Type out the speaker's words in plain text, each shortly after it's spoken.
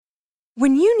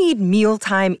When you need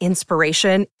mealtime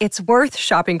inspiration, it's worth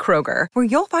shopping Kroger, where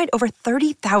you'll find over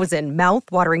 30,000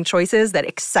 mouth-watering choices that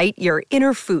excite your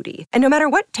inner foodie. And no matter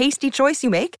what tasty choice you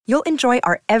make, you'll enjoy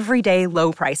our everyday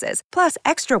low prices, plus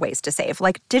extra ways to save,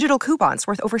 like digital coupons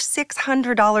worth over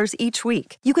 $600 each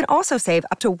week. You can also save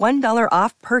up to $1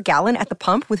 off per gallon at the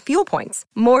pump with fuel points.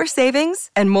 More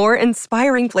savings and more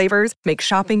inspiring flavors make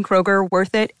shopping Kroger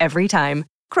worth it every time.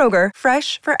 Kroger,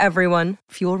 fresh for everyone.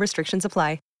 Fuel restrictions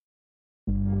apply.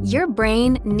 Your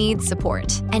brain needs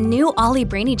support, and new Ollie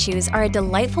Brainy Chews are a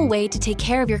delightful way to take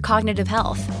care of your cognitive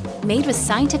health. Made with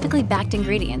scientifically backed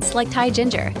ingredients like Thai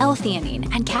ginger,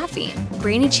 L-theanine, and caffeine,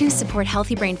 Brainy Chews support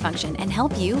healthy brain function and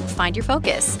help you find your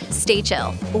focus, stay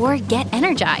chill, or get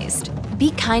energized.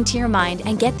 Be kind to your mind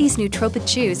and get these nootropic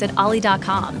chews at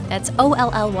ollie.com. That's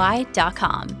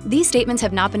OLLY.com. These statements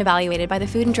have not been evaluated by the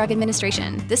Food and Drug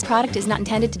Administration. This product is not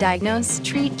intended to diagnose,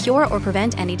 treat, cure, or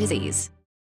prevent any disease.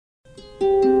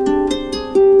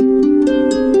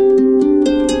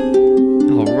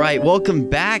 All right, welcome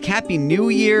back. Happy New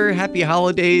Year. Happy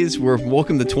holidays. We're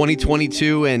welcome to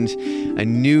 2022 and a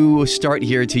new start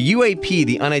here to UAP,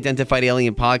 the Unidentified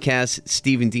Alien Podcast.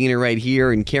 Stephen Diener right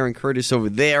here and Karen Curtis over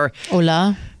there.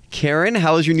 Hola. Karen,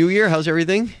 how was your New Year? How's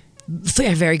everything?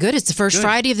 Very good. It's the first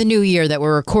Friday of the new year that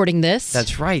we're recording this.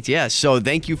 That's right, yes. So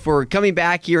thank you for coming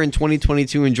back here in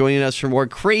 2022 and joining us for more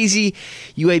crazy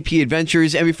UAP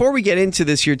adventures. And before we get into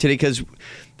this here today, because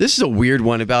this is a weird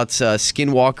one about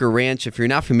Skinwalker Ranch. If you're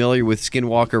not familiar with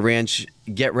Skinwalker Ranch,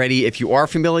 get ready. If you are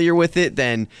familiar with it,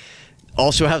 then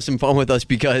also have some fun with us,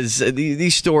 because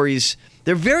these stories,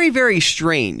 they're very, very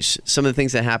strange, some of the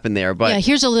things that happen there. But yeah,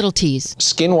 here's a little tease.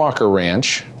 Skinwalker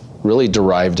Ranch really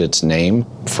derived its name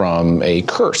from a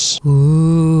curse.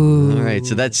 Ooh. All right,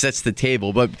 so that sets the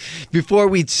table. But before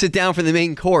we sit down for the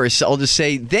main course, I'll just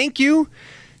say thank you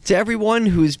to everyone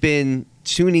who's been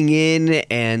tuning in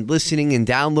and listening and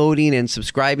downloading and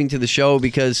subscribing to the show,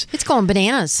 because it's going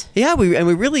bananas. Yeah, we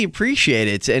really appreciate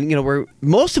it. And we're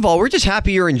most of all, we're just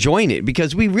happy you're enjoying it,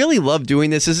 because we really love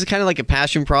doing this. This is kind of like a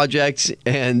passion project,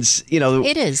 and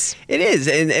it is.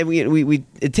 And we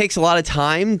it takes a lot of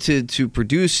time to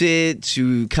produce it,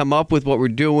 to come up with what we're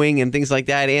doing and things like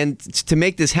that, and to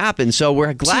make this happen. So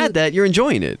we're glad that you're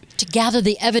enjoying it. To gather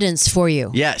the evidence for you.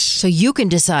 Yes. So you can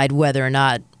decide whether or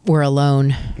not we're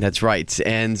alone. That's right.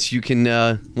 And you can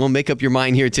make up your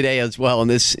mind here today as well in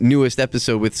this newest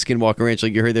episode with Skinwalker Ranch.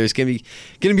 Like you heard there, it's gonna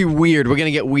be weird. We're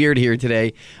gonna get weird here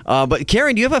today. But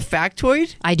Karen, do you have a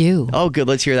factoid? I do. Oh, good.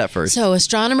 Let's hear that first. So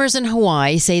astronomers in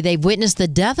Hawaii say they've witnessed the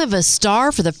death of a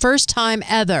star for the first time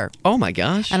ever. Oh my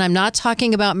gosh. And I'm not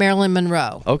talking about Marilyn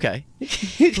Monroe. Okay.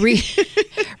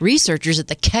 Researchers at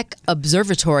the Keck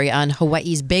Observatory on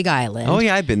Hawaii's Big Island. Oh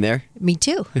yeah, I've been there. Me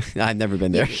too. I've never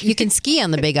been there. You can ski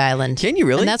on the Big Island. Can you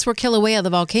really? And that's where Kilauea,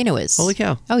 the volcano, is. Holy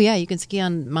cow. Oh yeah, you can ski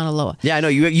on Mauna Loa. Yeah, I know.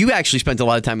 You actually spent a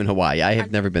lot of time in Hawaii. I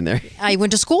have never been there. I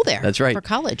went to school there. That's right. For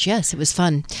college, yes. It was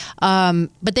fun.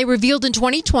 But they revealed in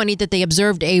 2020 that they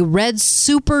observed a red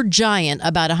supergiant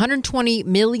about 120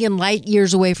 million light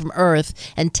years away from Earth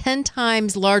and 10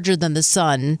 times larger than the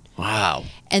sun. Wow.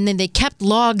 And then they kept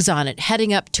logs on it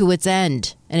heading up to its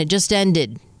end, and it just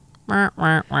ended. Isn't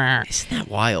that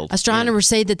wild? Astronomers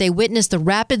say that they witnessed the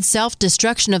rapid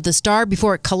self-destruction of the star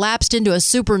before it collapsed into a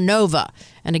supernova.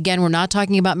 And again, we're not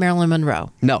talking about Marilyn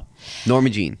Monroe. No. Norma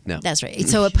Jean. No. That's right.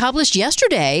 So it published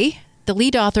yesterday. The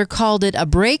lead author called it a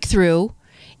breakthrough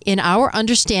in our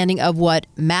understanding of what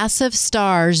massive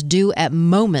stars do at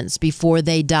moments before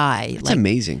they die. That's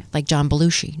amazing. Like John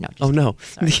Belushi. No. Oh, no.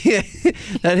 Yeah,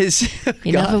 that is...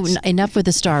 enough with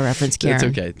the star reference, Karen.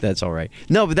 That's okay. That's all right.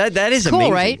 No, but that is cool,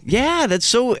 amazing. Right? Yeah, it's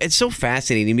so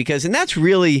fascinating, because, and that's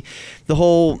really the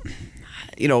whole,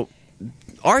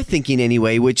 our thinking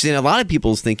anyway, which then a lot of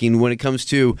people's thinking when it comes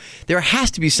to there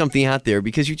has to be something out there,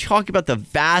 because you talk about the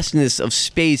vastness of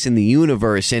space in the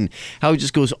universe and how it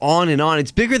just goes on and on.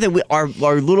 It's bigger than our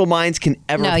little minds can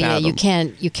ever fathom. No,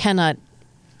 yeah, you cannot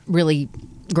really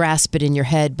grasp it in your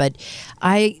head. But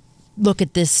I look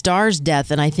at this star's death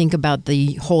and I think about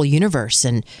the whole universe,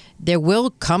 and there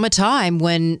will come a time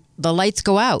when the lights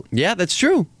go out. Yeah, that's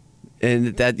true.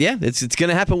 And it's going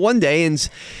to happen one day.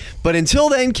 But until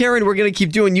then, Karen, we're going to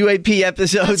keep doing UAP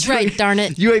episodes. That's right, darn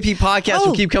it. UAP podcasts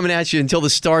will keep coming at you until the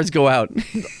stars go out.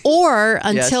 Or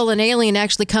until an alien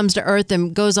actually comes to Earth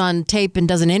and goes on tape and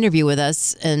does an interview with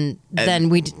us, and then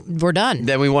we're done.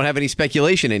 Then we won't have any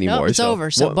speculation anymore. Nope, it's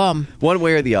over, so bum. One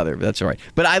way or the other, but that's all right.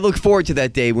 But I look forward to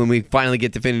that day when we finally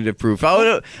get definitive proof.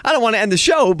 I don't want to end the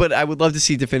show, but I would love to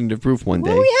see definitive proof one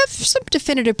day. Well, we have some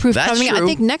definitive proof coming. True. I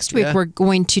think next week we're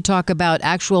going to talk about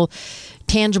actual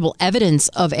tangible evidence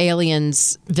of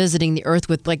aliens visiting the Earth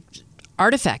with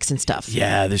artifacts and stuff.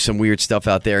 Yeah, there's some weird stuff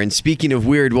out there. And speaking of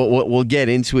weird, we'll get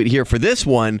into it here for this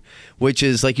one, which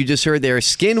is, like you just heard there,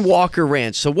 Skinwalker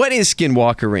Ranch. So what is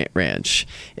Skinwalker Ranch?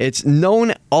 It's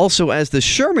known also as the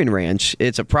Sherman Ranch.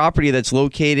 It's a property that's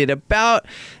located about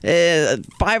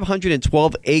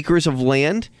 512 acres of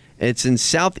land. It's in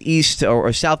southeast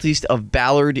of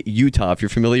Ballard, Utah, if you're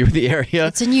familiar with the area.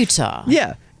 It's in Utah.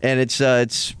 Yeah, and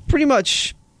it's pretty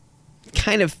much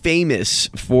kind of famous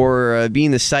for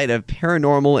being the site of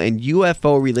paranormal and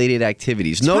UFO-related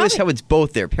activities. Notice how it's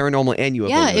both there, paranormal and UFO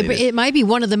related. Yeah, it might be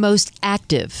one of the most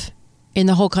active in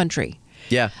the whole country.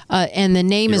 Yeah. And the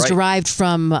name is derived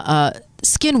from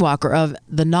Skinwalker of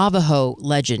the Navajo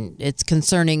legend. It's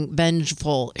concerning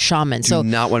vengeful shamans. Do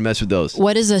not want to mess with those.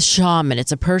 What is a shaman?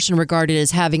 It's a person regarded as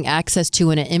having access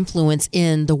to and an influence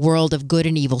in the world of good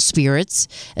and evil spirits,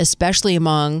 especially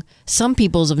among some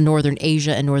peoples of Northern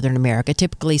Asia and Northern America.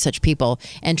 Typically, such people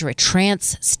enter a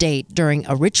trance state during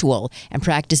a ritual and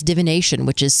practice divination,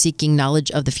 which is seeking knowledge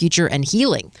of the future and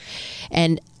healing.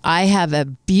 And I have a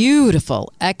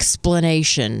beautiful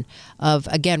explanation of,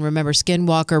 again, remember,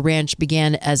 Skinwalker Ranch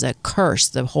began as a curse,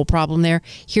 the whole problem there.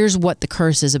 Here's what the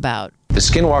curse is about. The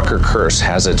Skinwalker curse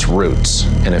has its roots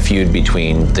in a feud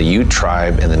between the Ute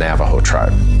tribe and the Navajo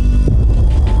tribe.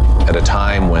 At a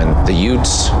time when the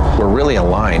Utes were really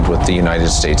aligned with the United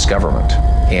States government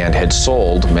and had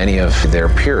sold many of their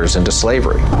peers into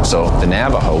slavery. So the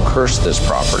Navajo cursed this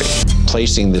property.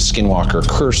 Placing the Skinwalker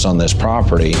curse on this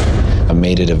property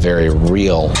made it a very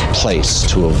real place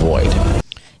to avoid.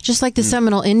 Just like the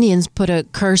Seminole Indians put a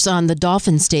curse on the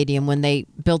Dolphin Stadium when they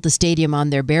built the stadium on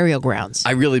their burial grounds.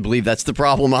 I really believe that's the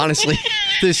problem, honestly.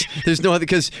 There's no other,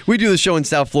 because we do the show in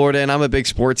South Florida, and I'm a big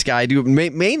sports guy. I do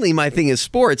mainly my thing is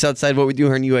sports outside of what we do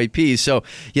here in UAP. So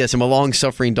yes, I'm a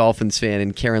long-suffering Dolphins fan,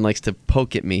 and Karen likes to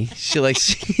poke at me. She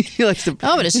likes to.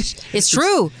 Oh, but it's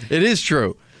true. It is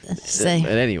true. But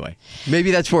anyway,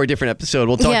 maybe that's for a different episode.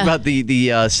 We'll talk about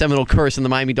the Seminole curse and the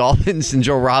Miami Dolphins and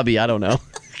Joe Robbie. I don't know.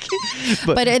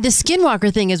 But the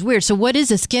Skinwalker thing is weird. So what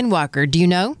is a Skinwalker? Do you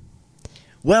know?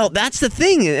 Well, that's the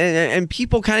thing, and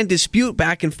people kind of dispute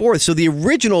back and forth. So the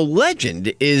original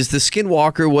legend is the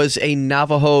Skinwalker was a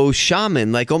Navajo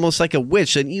shaman, like almost like a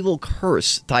witch, an evil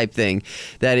curse type thing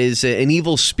that is an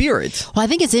evil spirit. Well, I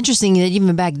think it's interesting that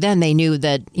even back then they knew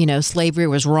that, slavery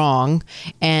was wrong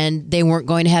and they weren't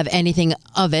going to have anything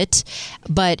of it.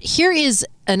 But here is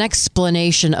an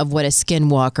explanation of what a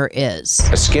Skinwalker is.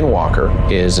 A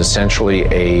Skinwalker is essentially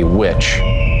a witch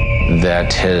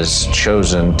that has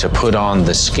chosen to put on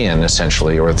the skin,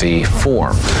 essentially, or the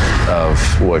form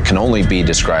of what can only be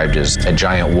described as a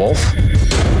giant wolf.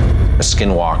 A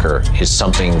Skinwalker is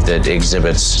something that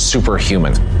exhibits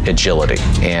superhuman agility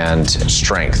and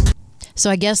strength. So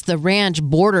I guess the ranch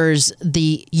borders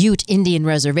the Ute Indian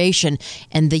Reservation,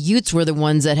 and the Utes were the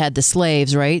ones that had the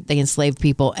slaves, right? They enslaved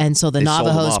people, and so the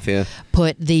Navajos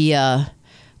put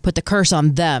the curse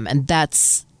on them, and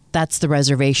that's the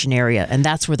reservation area, and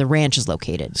that's where the ranch is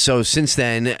located. So since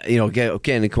then,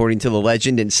 again, according to the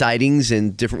legend and sightings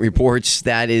and different reports,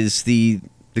 that is the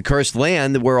cursed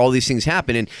land where all these things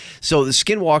happen. And so the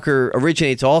Skinwalker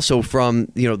originates also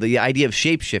from, the idea of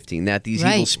shape-shifting, that these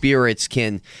evil spirits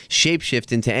can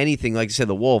shape-shift into anything, like I said,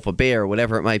 the wolf, a bear,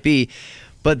 whatever it might be.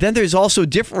 But then there's also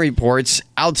different reports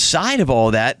outside of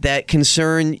all that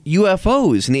concern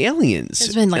UFOs and the aliens.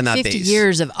 There's been like 50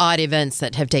 years of odd events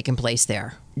that have taken place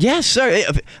there. Yes, sir.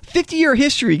 50-year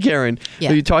history, Karen.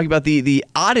 Yeah. You're talking about the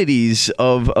oddities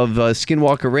of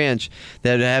Skinwalker Ranch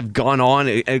that have gone on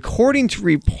according to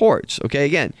reports. Okay,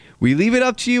 again, we leave it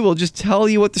up to you. We'll just tell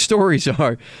you what the stories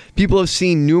are. People have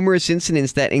seen numerous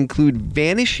incidents that include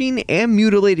vanishing and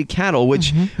mutilated cattle,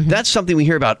 which that's something we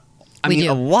hear about.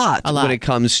 A lot when it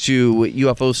comes to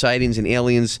UFO sightings and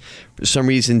aliens, for some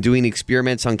reason, doing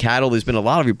experiments on cattle. There's been a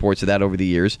lot of reports of that over the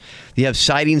years. You have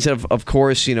sightings of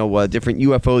course, different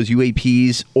UFOs,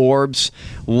 UAPs, orbs,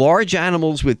 large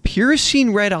animals with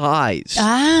piercing red eyes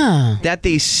that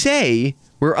they say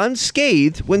were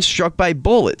unscathed when struck by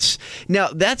bullets. Now,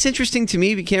 that's interesting to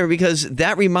me, Cameron, because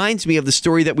that reminds me of the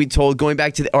story that we told going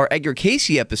back to our Edgar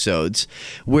Casey episodes,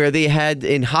 where they had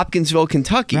in Hopkinsville,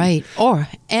 Kentucky. Right.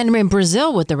 And in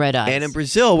Brazil with the red eyes. And in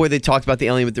Brazil, where they talked about the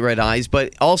alien with the red eyes,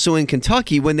 but also in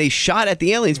Kentucky, when they shot at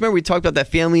the aliens. Remember, we talked about that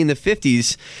family in the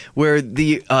 50s, where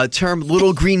the term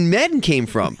little green men came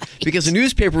from. Because a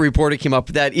newspaper reporter came up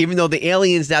with that, even though the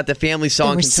aliens that the family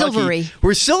saw in Kentucky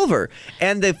were silver.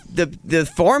 And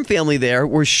the farm family there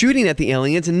were shooting at the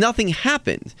aliens and nothing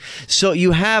happened. So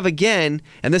you have, again,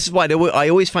 and this is why I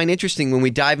always find interesting when we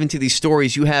dive into these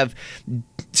stories, you have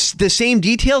the same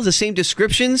details, the same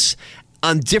descriptions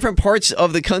on different parts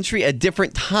of the country at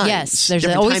different times. Yes, there's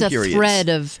different always time a periods. thread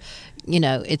of,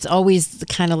 it's always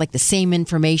kind of like the same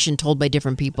information told by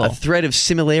different people. A thread of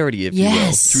similarity, if you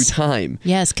will, through time.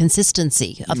 Yes,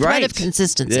 consistency. A thread Right. of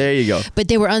consistency. There you go. But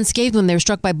they were unscathed when they were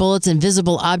struck by bullets, and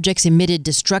visible objects emitted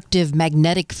destructive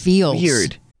magnetic fields.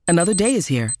 Weird. Another day is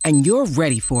here, and you're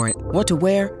ready for it. What to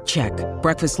wear? Check.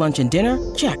 Breakfast, lunch, and dinner?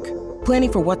 Check.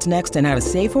 Planning for what's next and how to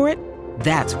save for it?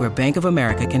 That's where Bank of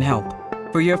America can help.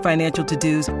 For your financial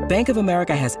to-dos, Bank of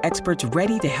America has experts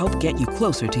ready to help get you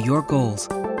closer to your goals.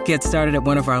 Get started at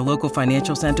one of our local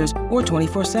financial centers or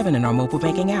 24/7 in our mobile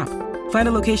banking app. Find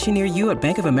a location near you at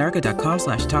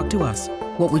bankofamerica.com/talktous.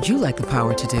 What would you like the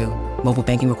power to do? Mobile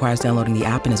banking requires downloading the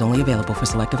app and is only available for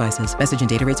select devices. Message and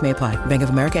data rates may apply. Bank of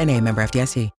America N.A., member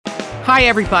FDIC. Hi,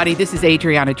 everybody. This is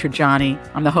Adriana Trajani.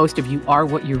 I'm the host of You Are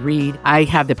What You Read. I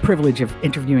have the privilege of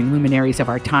interviewing luminaries of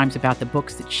our times about the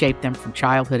books that shaped them from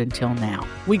childhood until now.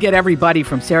 We get everybody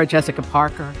from Sarah Jessica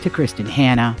Parker to Kristen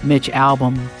Hanna, Mitch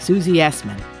Albom, Susie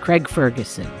Essman, Craig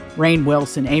Ferguson, Rainn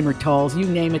Wilson, Amor Tolls, you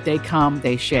name it, they come,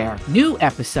 they share. New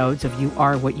episodes of You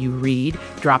Are What You Read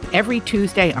drop every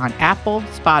Tuesday on Apple,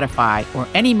 Spotify, or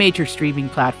any major streaming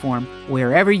platform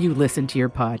wherever you listen to your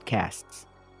podcasts.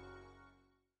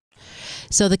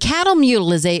 So the cattle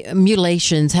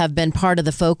mutilations have been part of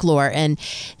the folklore. And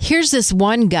here's this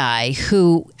one guy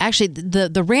who actually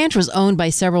the ranch was owned by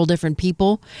several different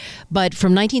people. But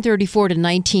from 1934 to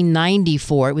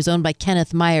 1994, it was owned by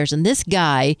Kenneth Myers. And this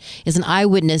guy is an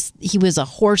eyewitness. He was a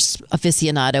horse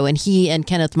aficionado, and he and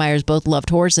Kenneth Myers both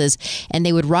loved horses. And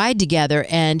they would ride together.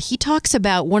 And he talks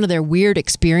about one of their weird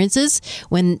experiences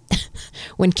when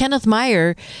Kenneth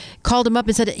Meyer called him up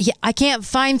and said, I can't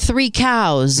find 3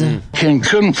 cows. Ken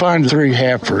couldn't find 3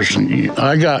 heifers.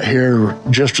 I got here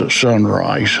just at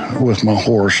sunrise with my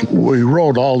horse. We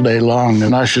rode all day long,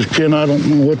 and I said, Ken, I don't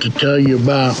know what to tell you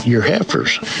about your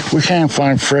heifers. We can't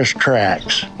find fresh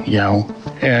tracks,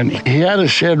 And he had a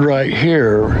shed right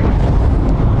here,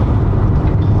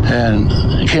 and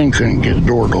Ken couldn't get the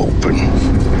door to open.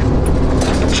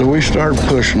 So we started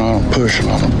pushing on him.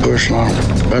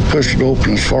 I pushed it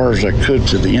open as far as I could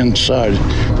to the inside.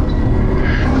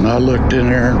 And I looked in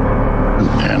there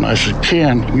and I said,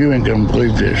 Ken, you ain't gonna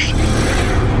believe this.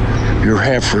 Your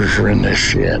heifers are in this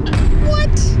shed.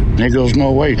 What? And he goes,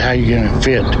 no, wait, how you gonna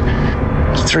fit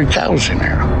 3 cows in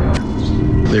there?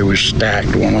 They were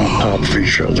stacked one on top of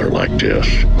each other like this.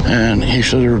 And he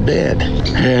said, they're dead.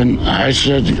 And I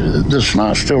said, the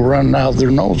snot's still running out of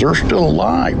their nose. They're still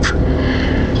alive.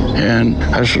 And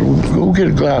I said, well, go get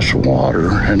a glass of water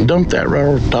and dump that right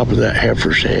over the top of that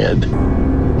heifer's head.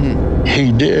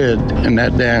 He did, and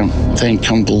that damn thing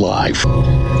come to life.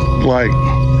 Like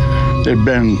they'd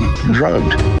been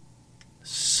drugged.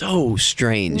 So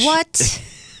strange. What?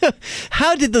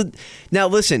 How did now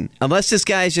listen, unless this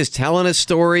guy's just telling a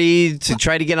story to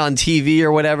try to get on TV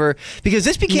or whatever, because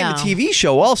this became a TV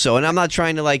show also, and I'm not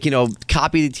trying to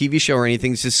copy the TV show or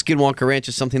anything. It's just Skinwalker Ranch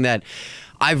is something that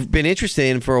I've been interested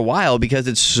in for a while because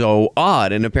it's so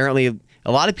odd, and apparently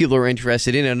a lot of people are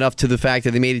interested in it enough to the fact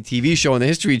that they made a TV show on the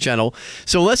History Channel.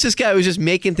 So unless this guy was just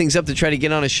making things up to try to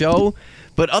get on a show,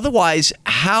 but otherwise,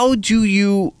 how do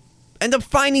you end up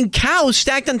finding cows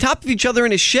stacked on top of each other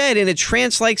in a shed in a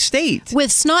trance-like state?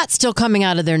 With snot still coming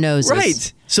out of their noses.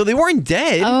 Right. So they weren't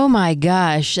dead. Oh my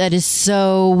gosh, that is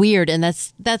so weird, and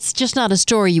that's just not a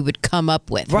story you would come up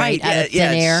with, right? Out of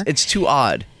thin air. It's too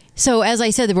odd. So, as I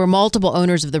said, there were multiple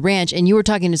owners of the ranch, and you were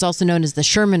talking, it's also known as the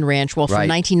Sherman Ranch. Well, from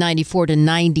 1994 to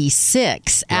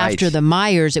 96, after the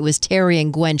Myers, it was Terry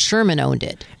and Gwen Sherman owned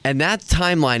it. And that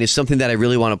timeline is something that I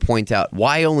really want to point out.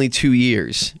 Why only 2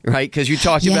 years, right? Because you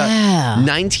talked about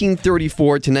 1934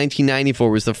 to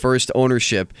 1994 was the first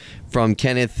ownership from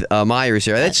Kenneth Myers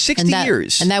there. That's 60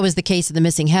 years. And that was the case of the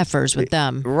missing heifers with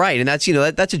them. Right, and that's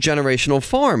that's a generational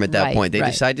farm at that point. They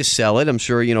decide to sell it. I'm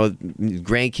sure,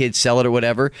 grandkids sell it or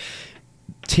whatever.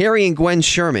 Terry and Gwen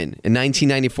Sherman in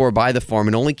 1994 buy the farm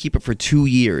and only keep it for 2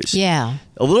 years. Yeah.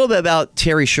 A little bit about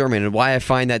Terry Sherman and why I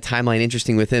find that timeline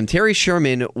interesting with him. Terry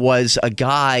Sherman was a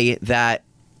guy that,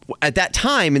 at that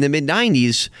time in the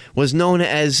mid-90s, was known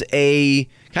as a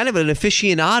kind of an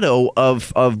aficionado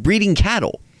of breeding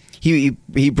cattle. He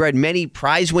bred many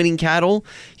prize-winning cattle.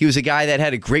 He was a guy that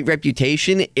had a great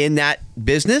reputation in that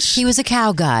business. He was a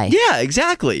cow guy. Yeah,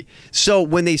 exactly. So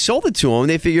when they sold it to him,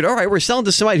 they figured, all right, we're selling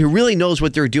to somebody who really knows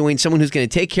what they're doing, someone who's going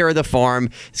to take care of the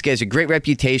farm. This guy has a great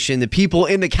reputation. The people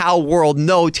in the cow world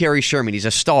know Terry Sherman. He's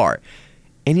a star.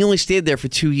 and he only stayed there for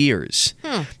 2 years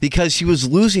because he was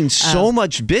losing so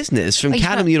much business from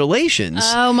cattle mutilations.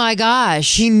 Oh my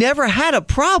gosh. He never had a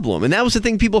problem. And that was the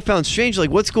thing people found strange.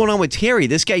 Like, what's going on with Terry?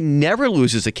 This guy never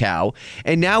loses a cow.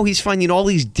 And now he's finding all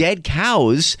these dead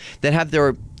cows that have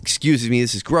their, excuse me,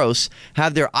 this is gross,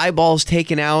 have their eyeballs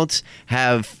taken out,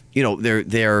 have, you know,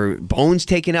 their bones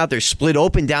taken out, they're split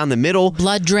open down the middle.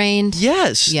 Blood drained.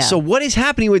 Yes. Yeah. So what is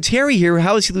happening with Terry here?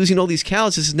 How is he losing all these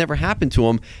cows? This has never happened to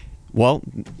him. Well,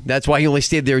 that's why he only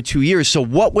stayed there 2 years. So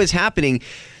what was happening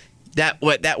that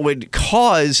would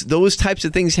cause those types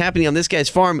of things happening on this guy's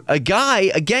farm? A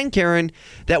guy, again, Karen,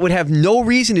 that would have no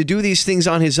reason to do these things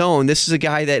on his own. This is a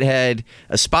guy that had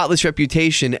a spotless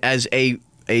reputation as a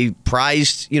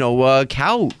prized,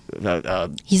 cow.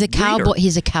 He's a cowboy. breeder.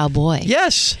 He's a cowboy.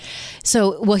 Yes.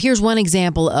 So, well, here's one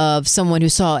example of someone who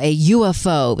saw a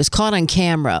UFO. It was caught on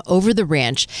camera over the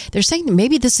ranch. They're saying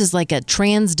maybe this is like a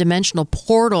trans-dimensional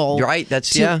portal. You're right. That's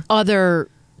to other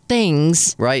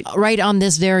things. Right. Right on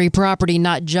this very property,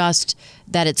 not just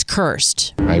that it's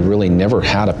cursed. I really never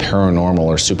had a paranormal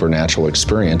or supernatural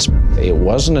experience. It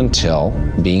wasn't until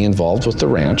being involved with the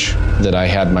ranch that I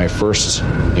had my first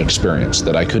experience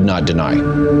that I could not deny.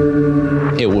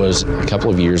 It was a couple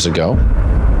of years ago,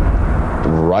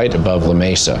 right above La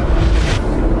Mesa.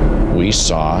 We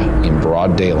saw in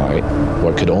broad daylight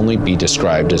what could only be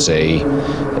described as a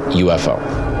UFO.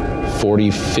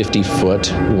 40, 50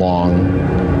 foot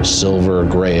long, silver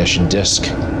grayish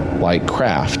disc-like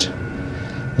craft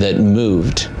that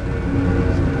moved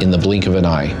in the blink of an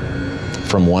eye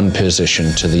from one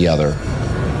position to the other,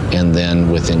 and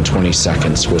then within 20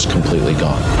 seconds was completely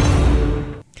gone.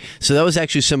 So that was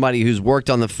actually somebody who's worked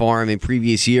on the farm in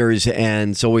previous years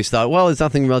and so always thought, well, there's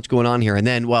nothing much going on here. And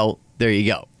then, well, there you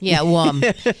go. Yeah, well,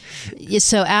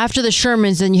 so after the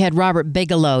Shermans, then you had Robert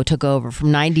Bigelow took over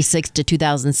from 96 to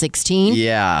 2016.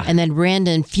 Yeah. And then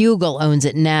Brandon Fugel owns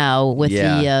it now with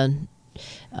the...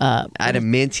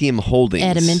 Adamantium Holdings.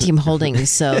 Adamantium Holdings.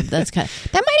 So that's that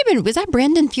might have been, was that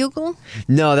Brandon Fugel?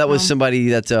 No, that was somebody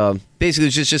that's basically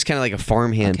just kind of like a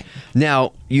farmhand. Okay.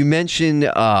 Now, you mentioned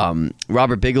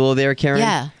Robert Bigelow there, Karen.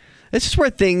 Yeah. This is where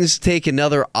things take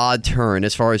another odd turn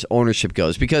as far as ownership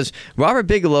goes, because Robert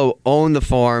Bigelow owned the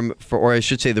farm, or I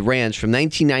should say the ranch, from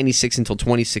 1996 until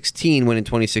 2016, when in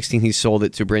 2016 he sold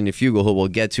it to Brandon Fugel, who we'll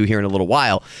get to here in a little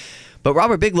while. But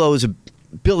Robert Bigelow is a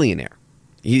billionaire.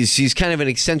 He's kind of an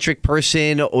eccentric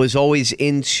person, was always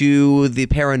into the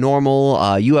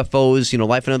paranormal, UFOs,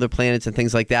 life on other planets and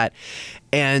things like that.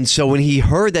 And so when he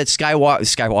heard that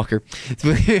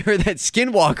when he heard that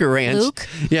Skinwalker Ranch. Luke?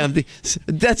 Yeah,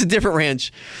 that's a different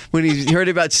ranch. When he heard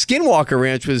about Skinwalker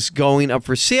Ranch was going up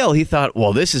for sale, he thought,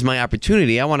 well, this is my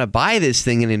opportunity. I want to buy this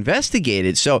thing and investigate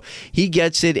it. So he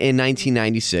gets it in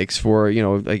 1996 for,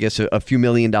 I guess a few $1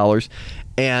 million.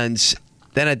 And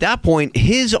then at that point,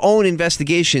 his own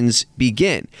investigations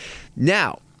begin.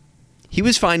 Now, he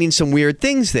was finding some weird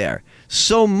things there.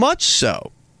 So much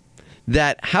so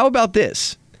that, how about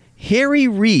this? Harry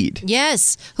Reid.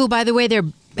 Yes, who, by the way, they're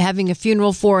having a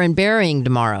funeral for and burying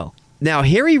tomorrow. Now,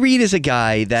 Harry Reid is a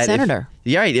guy that... Senator.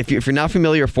 If you're not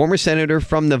familiar, former senator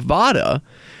from Nevada,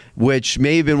 which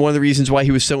may have been one of the reasons why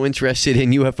he was so interested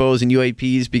in UFOs and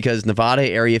UAPs, because Nevada,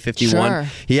 Area 51. Sure.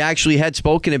 He actually had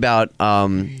spoken about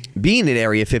being at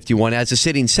Area 51 as a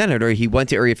sitting senator. He went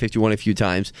to Area 51 a few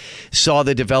times, saw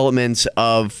the developments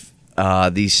of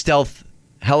the stealth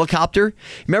helicopter.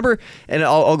 Remember, and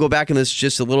I'll go back on this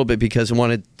just a little bit because I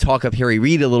want to talk up Harry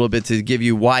Reid a little bit to give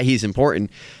you why he's important.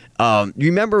 You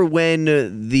remember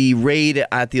when the raid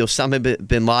at the Osama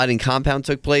bin Laden compound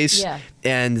took place? Yeah.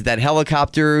 And that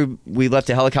helicopter, we left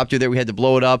a helicopter there, we had to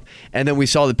blow it up, and then we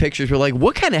saw the pictures. We're like,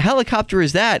 what kind of helicopter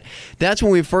is that? That's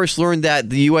when we first learned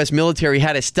that the U.S. military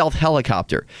had a stealth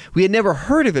helicopter. We had never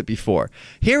heard of it before.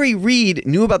 Harry Reid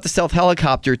knew about the stealth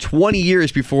helicopter 20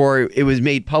 years before it was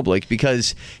made public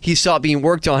because he saw it being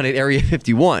worked on at Area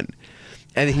 51.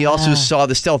 And he also saw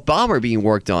the stealth bomber being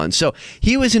worked on. So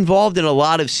he was involved in a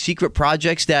lot of secret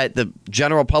projects that the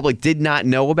general public did not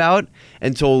know about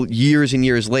until years and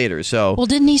years later. So, well,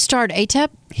 didn't he start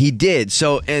ATEP? He did.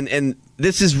 So, and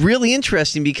this is really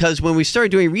interesting because when we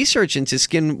started doing research into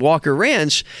Skinwalker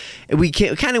Ranch, we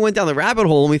kind of went down the rabbit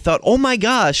hole and we thought, oh my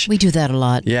gosh. We do that a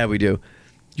lot. Yeah, we do.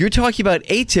 You're talking about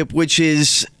ATIP, which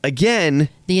is, again...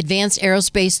 the Advanced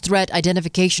Aerospace Threat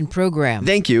Identification Program.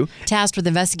 Thank you. Tasked with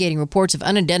investigating reports of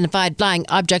unidentified flying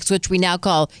objects, which we now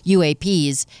call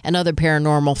UAPs, and other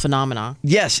paranormal phenomena.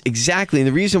 Yes, exactly. And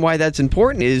the reason why that's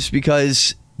important is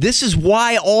because this is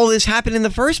why all this happened in the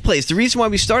first place. The reason why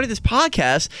we started this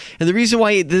podcast and the reason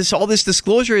why all this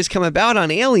disclosure has come about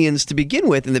on aliens to begin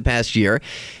with in the past year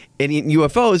and in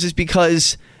UFOs is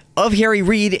because of Harry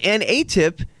Reid and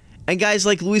ATIP and guys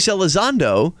like Luis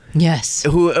Elizondo, Yes.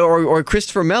 or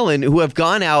Christopher Mellon, who have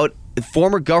gone out,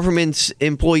 former government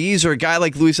employees, or a guy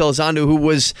like Luis Elizondo, who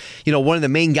was, one of the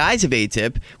main guys of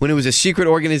ATIP when it was a secret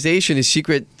organization, a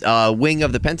secret wing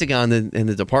of the Pentagon and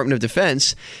the Department of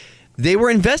Defense. They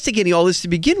were investigating all this to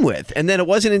begin with. And then it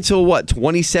wasn't until,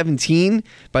 2017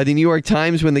 by the New York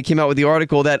Times when they came out with the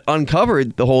article that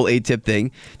uncovered the whole ATIP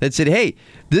thing that said, hey,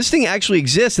 this thing actually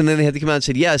exists. And then they had to come out and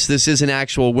said, yes, this is an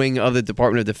actual wing of the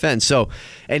Department of Defense. So,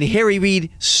 and Harry Reid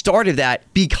started that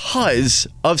because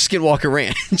of Skinwalker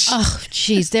Ranch. Oh,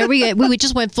 jeez. There we go. We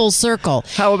just went full circle.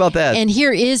 How about that? And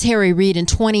here is Harry Reid in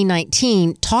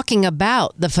 2019 talking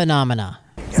about the phenomena.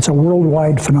 It's a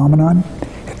worldwide phenomenon,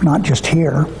 not just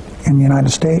here in the United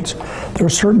States. There are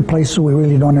certain places we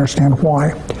really don't understand why,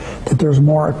 that there's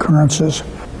more occurrences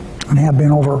and have been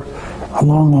over a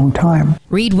long, long time.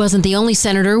 Reid wasn't the only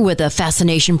senator with a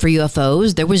fascination for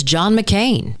UFOs. There was John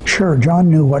McCain. Sure,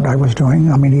 John knew what I was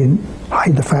doing. I mean, he didn't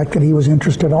hide the fact that he was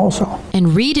interested also.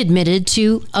 And Reid admitted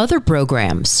to other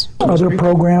programs. Other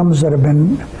programs that have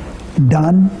been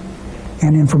done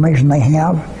and information they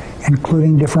have,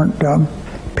 including different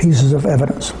pieces of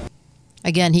evidence.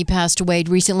 Again, he passed away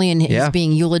recently and is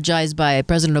being eulogized by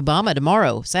President Obama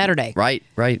tomorrow, Saturday. Right.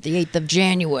 The 8th of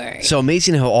January. So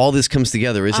amazing how all this comes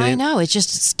together, isn't it? I know.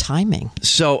 It's timing.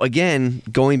 So again,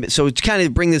 to kind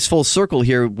of bring this full circle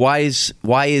here, why is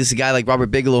a guy like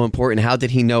Robert Bigelow important? How did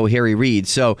he know Harry Reid?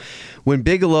 So when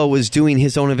Bigelow was doing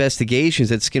his own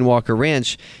investigations at Skinwalker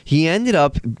Ranch, he ended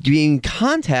up being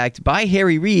contacted by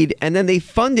Harry Reid, and then they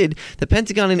funded, the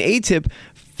Pentagon and ATIP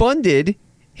funded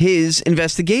his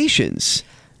investigations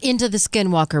into the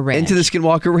Skinwalker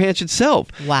Ranch. Itself.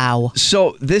 Wow.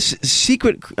 So this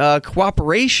secret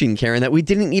cooperation, Karen, that we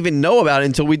didn't even know about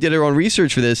until we did our own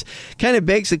research for this, kind of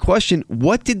begs the question,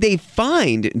 what did they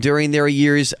find during their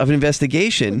years of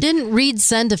investigation? Didn't Reid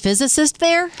send a physicist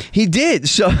there? He did.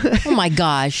 So oh my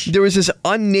gosh. There was this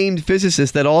unnamed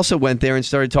physicist that also went there and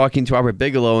started talking to Robert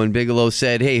Bigelow, and Bigelow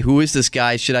said, hey, who is this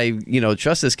guy? Should I,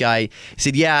 trust this guy? He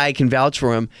said, yeah, I can vouch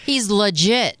for him. He's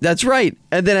legit. That's right.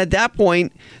 And then at that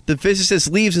point, the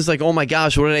physicist leaves and is like, oh my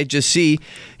gosh, what did I just see?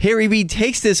 Harry Reid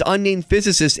takes this unnamed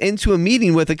physicist into a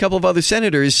meeting with a couple of other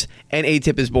senators, and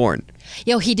ATIP is born.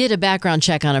 He did a background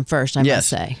check on him first, I must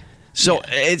say. So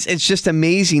it's just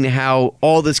amazing how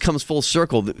all this comes full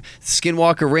circle. The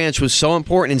Skinwalker Ranch was so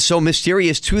important and so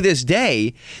mysterious to this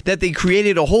day that they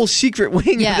created a whole secret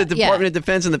wing of the Department of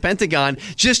Defense and the Pentagon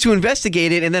just to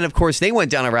investigate it. And then, of course, they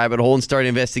went down a rabbit hole and started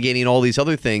investigating all these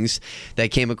other things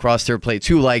that came across their plate,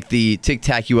 too, like the Tic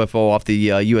Tac UFO off the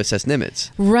USS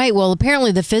Nimitz. Right. Well,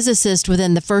 apparently the physicist,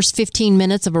 within the first 15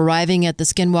 minutes of arriving at the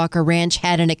Skinwalker Ranch,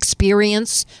 had an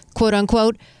experience, quote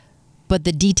unquote, but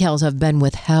the details have been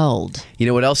withheld. You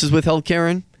know what else is withheld,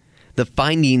 Karen? The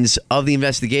findings of the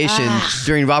investigation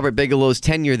during Robert Bigelow's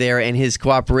tenure there and his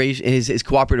cooperation, his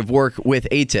cooperative work with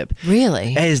ATIP.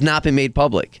 Really? It has not been made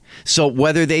public. So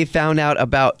whether they found out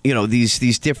about,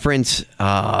 these different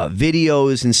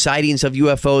videos and sightings of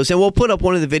UFOs, and we'll put up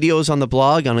one of the videos on the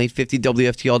blog on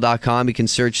 850WFTL.com. You can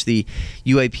search the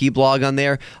UAP blog on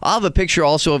there. I'll have a picture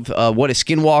also of what a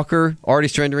Skinwalker,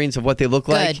 artist renderings of what they look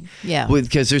like. Yeah.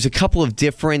 Because there's a couple of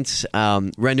different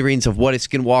renderings of what a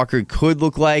Skinwalker could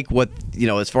look like, what,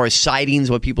 as far as sightings,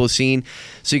 what people have seen.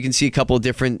 So you can see a couple of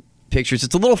different pictures.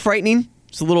 It's a little frightening.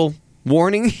 It's a little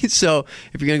warning. So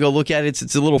if you're going to go look at it,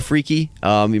 it's a little freaky.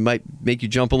 It might make you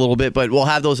jump a little bit, but we'll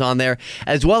have those on there,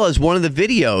 as well as one of the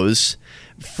videos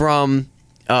from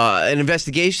an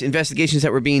investigations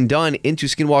that were being done into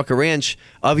Skinwalker Ranch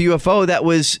of UFO that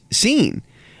was seen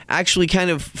actually kind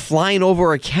of flying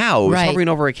over a cow, hovering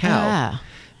over a cow. Yeah.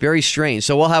 Very strange.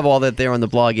 So we'll have all that there on the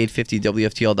blog,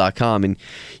 850WFTL.com, and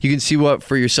you can see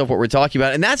for yourself what we're talking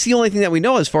about. And that's the only thing that we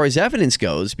know as far as evidence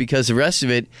goes, because the rest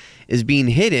of it is being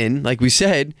hidden, like we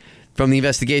said, from the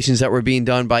investigations that were being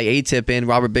done by ATIP and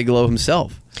Robert Bigelow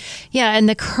himself. Yeah, and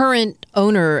the current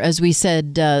owner, as we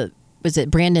said, was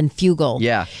it Brandon Fugel?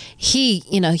 Yeah. He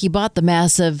bought the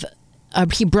massive...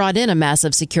 he brought in a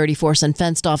massive security force and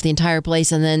fenced off the entire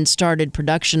place, and then started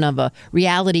production of a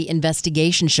reality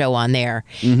investigation show on there.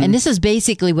 Mm-hmm. And this is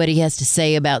basically what he has to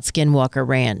say about Skinwalker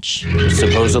Ranch.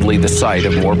 Supposedly the site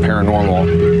of more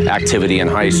paranormal activity and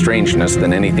high strangeness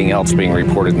than anything else being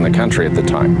reported in the country at the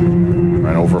time.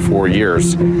 And over 4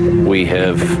 years, we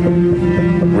have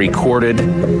recorded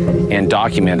and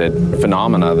documented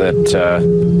phenomena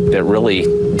that really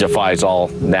defies all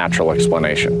natural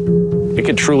explanation. It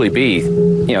could truly be,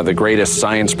 the greatest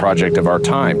science project of our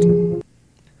time.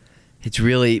 It's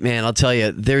really, man, I'll tell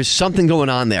you, there's something going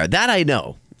on there. That I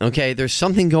know, okay? There's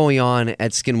something going on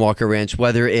at Skinwalker Ranch,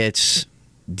 whether it's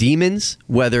demons,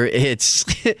 whether it's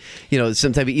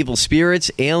some type of evil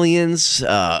spirits, aliens,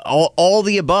 all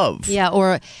the above. Yeah,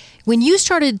 or when you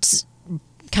started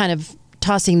kind of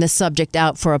tossing this subject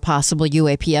out for a possible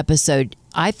UAP episode,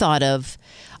 I thought of,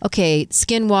 okay,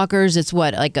 skinwalkers, it's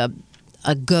what, like a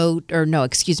goat, or no,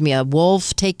 excuse me, a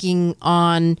wolf taking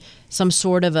on some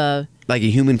sort of a... Like a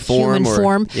human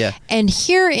form? Yeah. And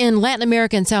here in Latin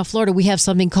America and South Florida, we have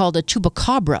something called a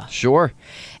chupacabra. Sure.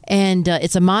 And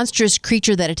it's a monstrous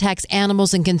creature that attacks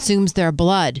animals and consumes their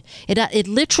blood. It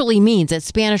literally means, that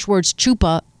Spanish words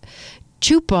chupa,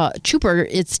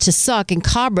 it's to suck, and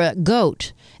cabra,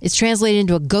 goat. It's translated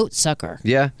into a goat sucker.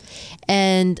 Yeah.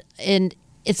 And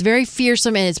it's very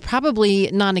fearsome, and it's probably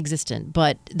non-existent,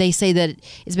 but they say that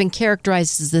it's been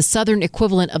characterized as the southern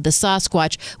equivalent of the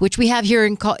Sasquatch, which we have here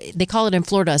they call it in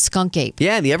Florida a skunk ape.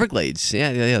 Yeah, in the Everglades.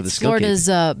 Yeah, the skunk Florida's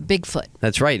ape. Bigfoot.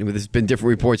 That's right. And there's been different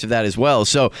reports of that as well.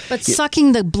 But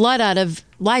sucking the blood out of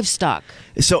livestock.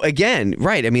 So again,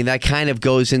 right, I mean, that kind of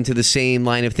goes into the same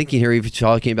line of thinking here if you're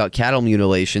talking about cattle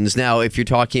mutilations. Now, if you're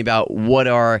talking about what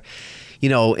are...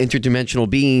 interdimensional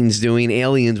beings doing,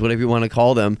 aliens, whatever you want to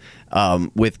call them,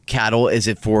 with cattle. Is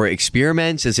it for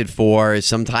experiments? Is it for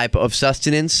some type of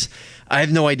sustenance? I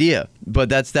have no idea. But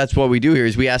that's what we do here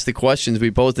is we ask the questions, we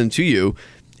pose them to you,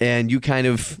 and you kind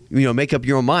of, make up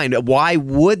your own mind. Why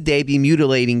would they be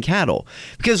mutilating cattle?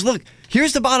 Because look,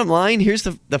 here's the bottom line. Here's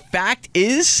the fact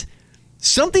is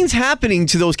something's happening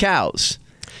to those cows.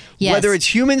 Yes. Whether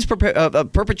it's humans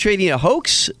perpetrating a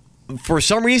hoax, for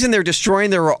some reason, they're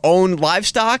destroying their own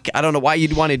livestock. I don't know why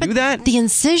you'd want to do that. The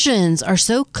incisions are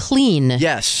so clean.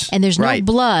 Yes. And there's no right.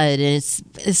 blood. And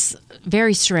it's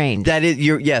very strange.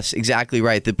 Yes, exactly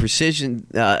right. The precision,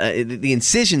 the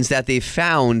incisions that they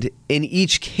found in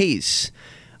each case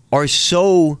are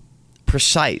so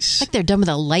precise. Like they're done with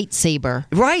a lightsaber.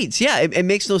 Right, yeah. It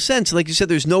makes no sense. Like you said,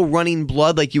 there's no running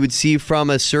blood like you would see from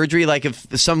a surgery. Like if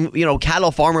some,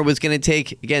 cattle farmer was going to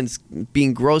take, again, it's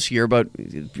being gross here, but,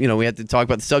 we have to talk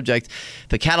about the subject.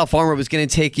 The cattle farmer was going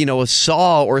to take, a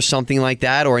saw or something like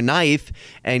that, or a knife,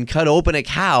 and cut open a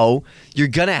cow, you're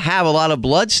going to have a lot of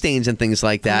blood stains and things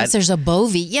like that. Unless there's a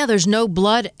bovie. Yeah, there's no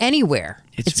blood anywhere.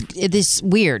 It's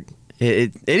weird.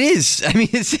 It is. I mean,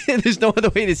 there's no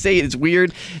other way to say it. It's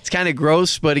weird. It's kind of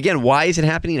gross. But again, why is it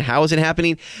happening? How is it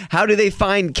happening? How do they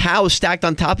find cows stacked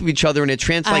on top of each other in a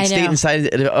trance-like state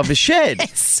inside of a shed?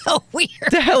 It's so weird.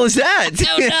 What the hell is that? I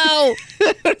don't know.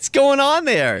 What's going on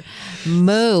there?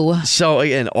 Moo. So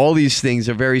again, all these things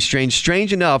are very strange.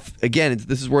 Strange enough, again,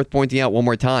 this is worth pointing out one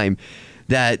more time,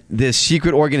 that this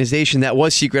secret organization that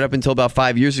was secret up until about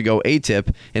 5 years ago,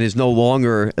 ATIP, and is no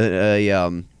longer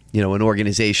an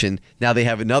organization. Now they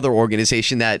have another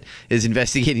organization that is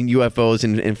investigating UFOs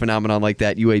and phenomenon like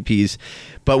that, UAPs.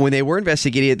 But when they were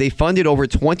investigating it, they funded over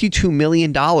 $22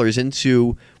 million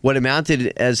into what amounted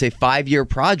as a 5-year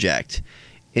project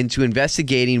into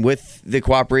investigating, with the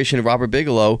cooperation of Robert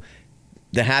Bigelow,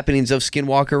 the happenings of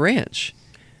Skinwalker Ranch.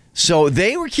 So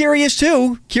they were curious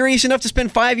too, curious enough to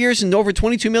spend 5 years and over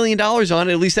 $22 million on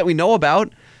it, at least that we know about.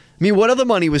 I mean, what other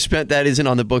money was spent that isn't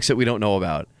on the books that we don't know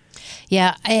about?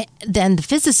 Yeah, then the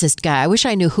physicist guy, I wish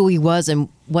I knew who he was and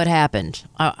what happened.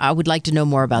 I would like to know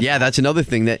more about that. Yeah, that's another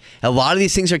thing, that a lot of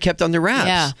these things are kept under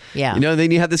wraps. Yeah.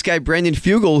 Then you have this guy, Brandon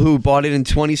Fugel, who bought it in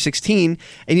 2016.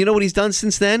 And you know what he's done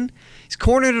since then? He's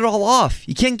cornered it all off.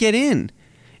 You can't get in.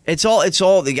 It's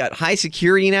all, they got high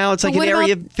security now. It's like an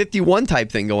Area 51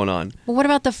 type thing going on. Well, what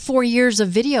about the 4 years of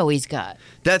video he's got?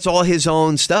 That's all his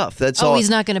own stuff. That's all. He's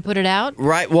not going to put it out?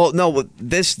 Right. Well, no,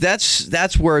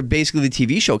 that's where basically the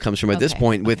TV show comes from at this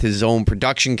point, with his own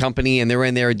production company, and they're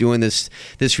in there doing this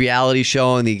reality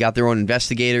show, and they got their own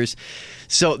investigators.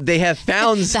 So they have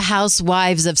found the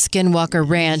Housewives of Skinwalker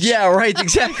Ranch. Yeah, right,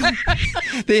 exactly.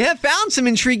 They have found some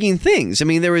intriguing things. I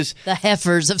mean, there was the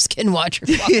heifers of Skinwalker.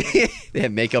 They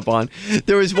have makeup on.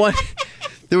 There was one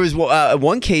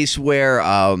case where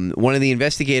one of the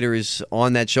investigators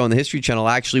on that show on the History Channel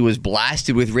actually was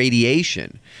blasted with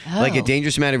radiation, like a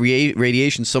dangerous amount of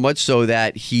radiation, so much so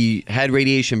that he had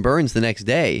radiation burns the next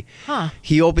day. Huh.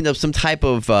 He opened up some type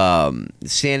of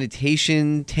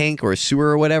sanitation tank or a sewer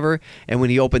or whatever, and when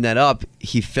he opened that up,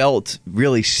 he felt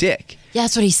really sick. Yeah,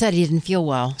 that's what he said. He didn't feel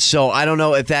well. So I don't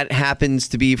know if that happens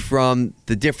to be from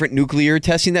the different nuclear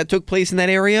testing that took place in that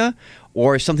area,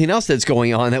 or something else that's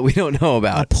going on that we don't know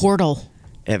about. A portal.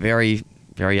 Very,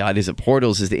 very odd. Is it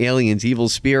portals? Is the aliens, evil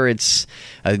spirits,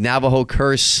 a Navajo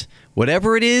curse?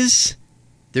 Whatever it is,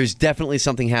 there's definitely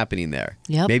something happening there.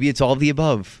 Yep. Maybe it's all of the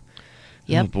above.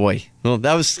 Yep. Oh boy. Well,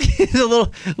 that was a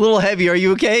little heavy. Are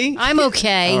you okay? I'm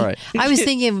okay. All right. I was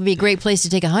thinking it would be a great place to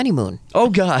take a honeymoon. Oh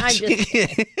gosh.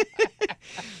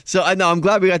 So I'm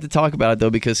glad we got to talk about it though,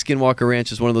 because Skinwalker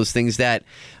Ranch is one of those things that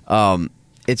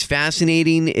it's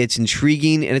fascinating, it's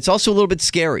intriguing, and it's also a little bit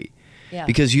scary. Yeah.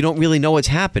 Because you don't really know what's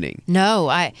happening. No,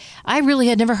 I really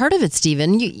had never heard of it,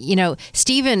 Stephen. You know,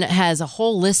 Stephen has a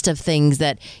whole list of things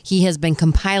that he has been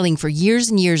compiling for years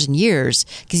and years and years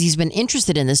because he's been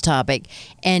interested in this topic,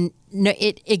 and no,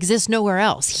 it exists nowhere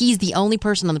else. He's the only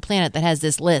person on the planet that has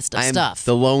this list of stuff.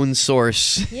 The lone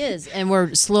source. He is, and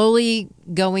we're slowly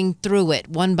going through it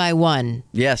one by one.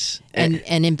 Yes. And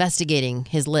investigating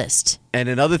his list. And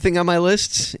another thing on my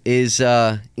list is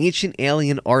ancient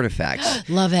alien artifacts.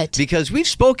 Love it. Because we've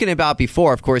spoken about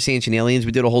before, of course, ancient aliens.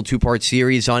 We did a whole 2-part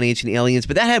series on ancient aliens,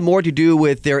 but that had more to do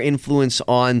with their influence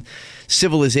on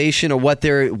civilization, or what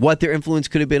their influence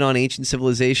could have been on ancient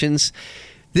civilizations.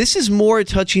 This is more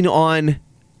touching on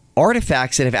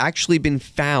artifacts that have actually been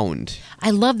found.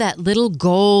 I love that little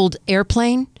gold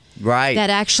airplane. Right. That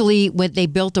actually, when they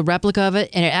built a replica of it,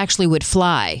 and it actually would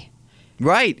fly.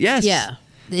 Right. Yes. Yeah.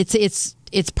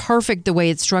 It's perfect the way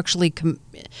it's structurally,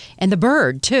 and the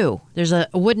bird too. There's a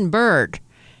wooden bird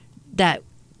that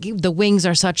the wings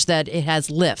are such that it has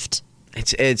lift.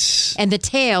 It's and the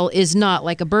tail is not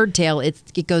like a bird tail.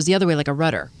 It goes the other way like a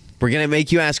rudder. We're going to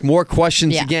make you ask more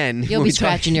questions again. You'll be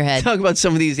scratching your head. Talk about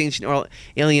some of these ancient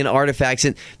alien artifacts.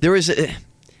 And there is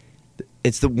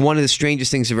it's one of the strangest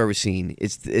things I've ever seen.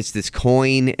 It's this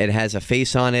coin. It has a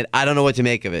face on it. I don't know what to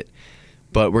make of it.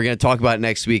 But we're going to talk about it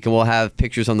next week, and we'll have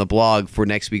pictures on the blog for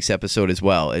next week's episode as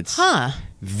well. It's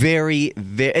very,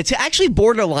 very, it's actually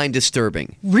borderline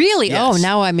disturbing. Really? Yes. Oh,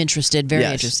 now I'm interested. Very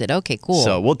interested. Okay, cool.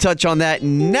 So we'll touch on that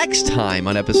next time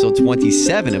on episode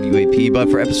 27 of UAP. But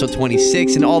for episode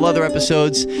 26 and all other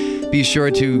episodes, be sure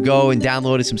to go and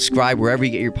download and subscribe wherever you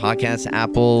get your podcasts,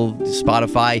 Apple,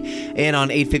 Spotify, and on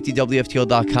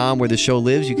 850WFTL.com, where the show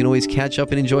lives. You can always catch up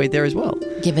and enjoy it there as well.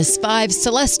 Give us 5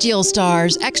 celestial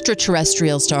stars,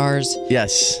 extraterrestrial stars.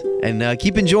 Yes. And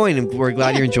keep enjoying, and we're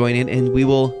glad you're enjoying it. And we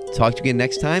will talk to you again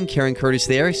next time. Karen Curtis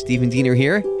there, Stephen Diener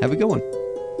here. Have a good one.